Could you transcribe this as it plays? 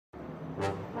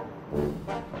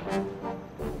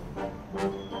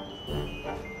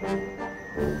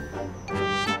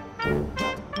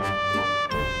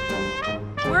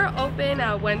We're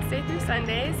open Wednesday through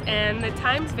Sundays, and the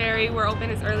times vary. We're open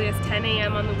as early as 10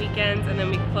 a.m. on the weekends, and then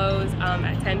we close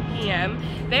at 10 p.m.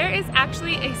 There is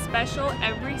actually a special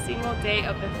every single day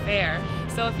of the fair.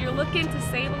 So if you're looking to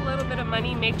save a little bit of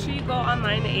money, make sure you go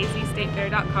online to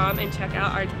azcentral.com and check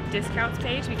out our discounts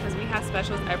page, because we have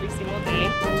specials every single day.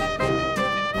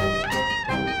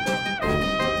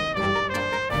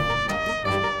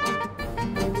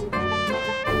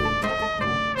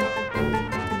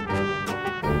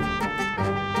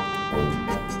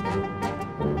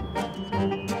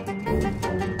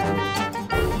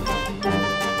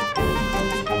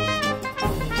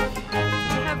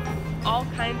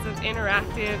 Of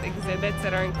interactive exhibits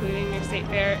that are included in your state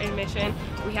fair admission.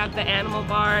 We have the animal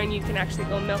barn. You can actually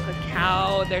go milk a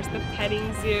cow. There's the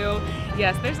petting zoo.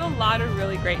 Yes, there's a lot of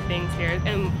really great things here.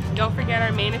 And don't forget,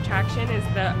 our main attraction is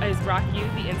Rock U,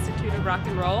 the Institute of Rock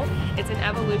and Roll. It's an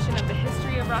evolution of the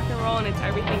history of rock and roll, and it's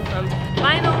everything from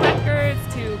vinyl records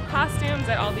to costumes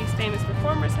that all these famous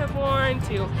performers have worn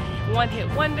to one-hit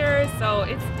wonders. So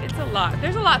it's a lot.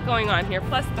 There's a lot going on here,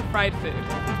 plus the fried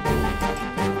food.